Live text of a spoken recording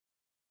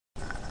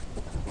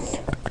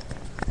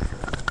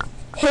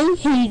Hey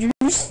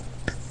haters,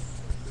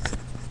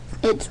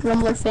 it's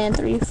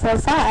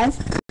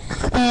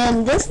RumblerFan345,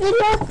 and this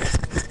video,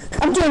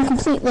 I'm doing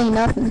completely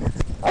nothing.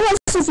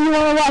 Unless if you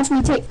want to watch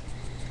me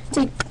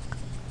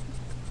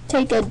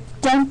take a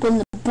dump in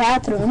the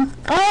bathroom,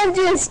 I'm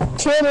just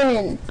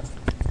chilling.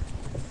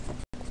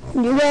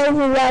 You guys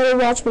would rather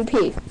watch me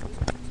pee.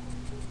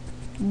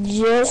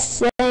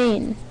 Just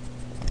saying.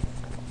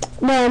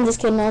 No, I'm just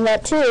kidding on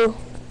that too.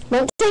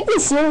 Don't take me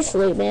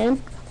seriously,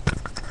 man.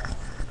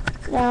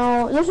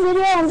 Now, this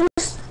video I'm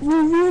just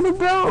reviewing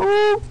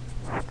about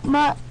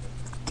my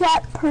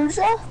cat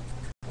Pirsha.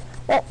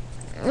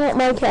 Not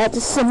my cat,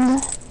 just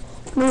some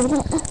moving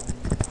it.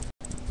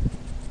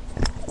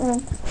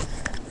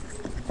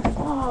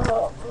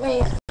 Oh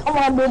man, I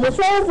want to do this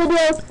whole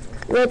video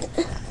with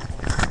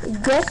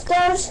guest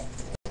stars.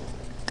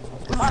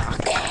 My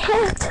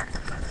cat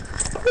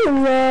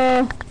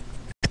Pirsha.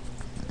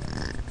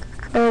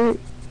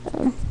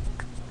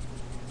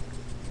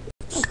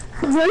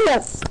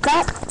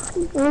 Stop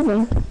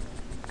moving.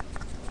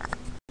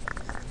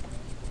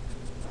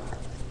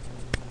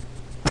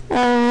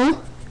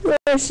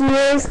 There she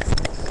is.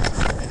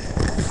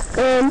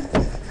 And I'm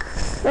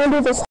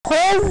gonna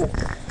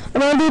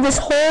do this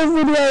whole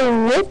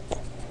video with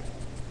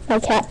my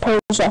cat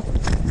Pirsha.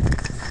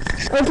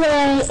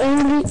 Okay,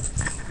 Angry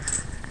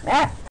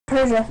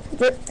Pirsha.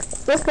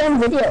 Just one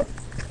video.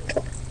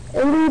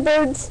 Angry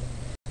Birds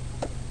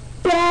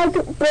Bag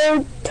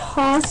Bird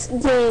Toss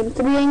Game.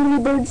 3 Angry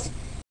Birds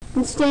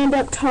and Stand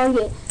Up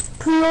Target.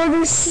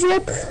 Pre-order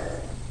ship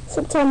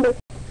September.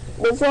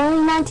 It's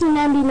only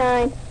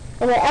 $19.99,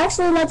 and it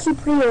actually lets you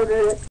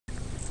pre-order it.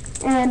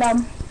 And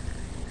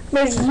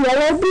there's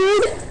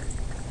Yellowbird,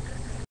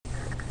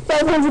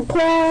 500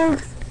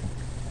 pounds,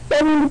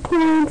 500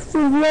 pounds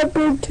for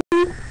Redbird 2,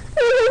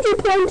 500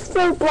 pounds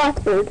for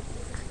Blackbird.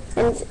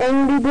 And it's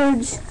Angry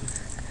Birds.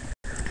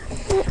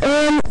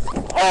 And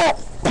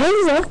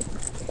Pirsha.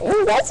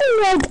 And that's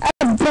like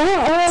a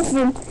bad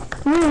elephant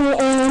movie,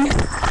 and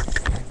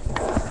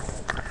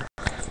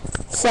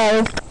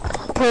so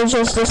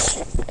Pirsha's just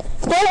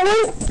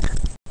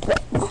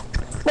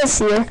let's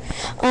see here.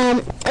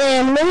 And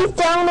leave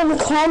down in the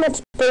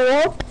comments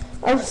below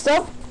of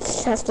stuff.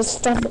 Just have to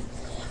stop it.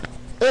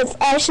 If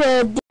I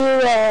should do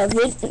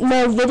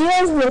more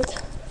videos with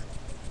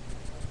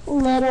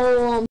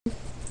little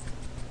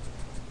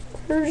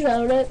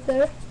Pirsha right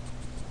there.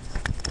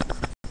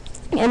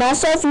 And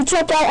also, if you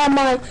check out on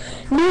my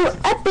new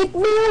Epic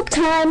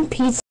Mealtime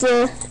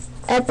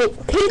Epic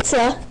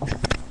Pizza,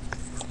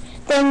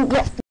 then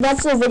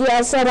that's the video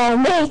I said I'll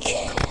make.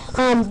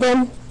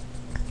 Then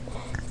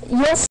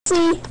you'll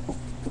see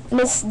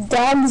Miss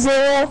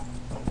Dogzilla.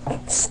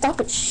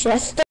 Stop it,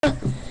 Shasta.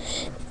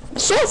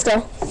 So,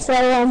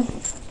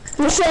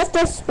 Miss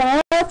Shasta,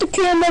 smile at the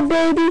camera,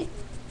 baby.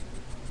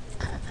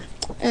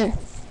 And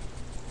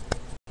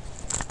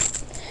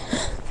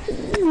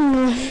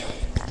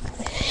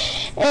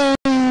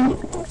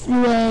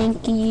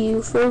thank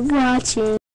you for watching.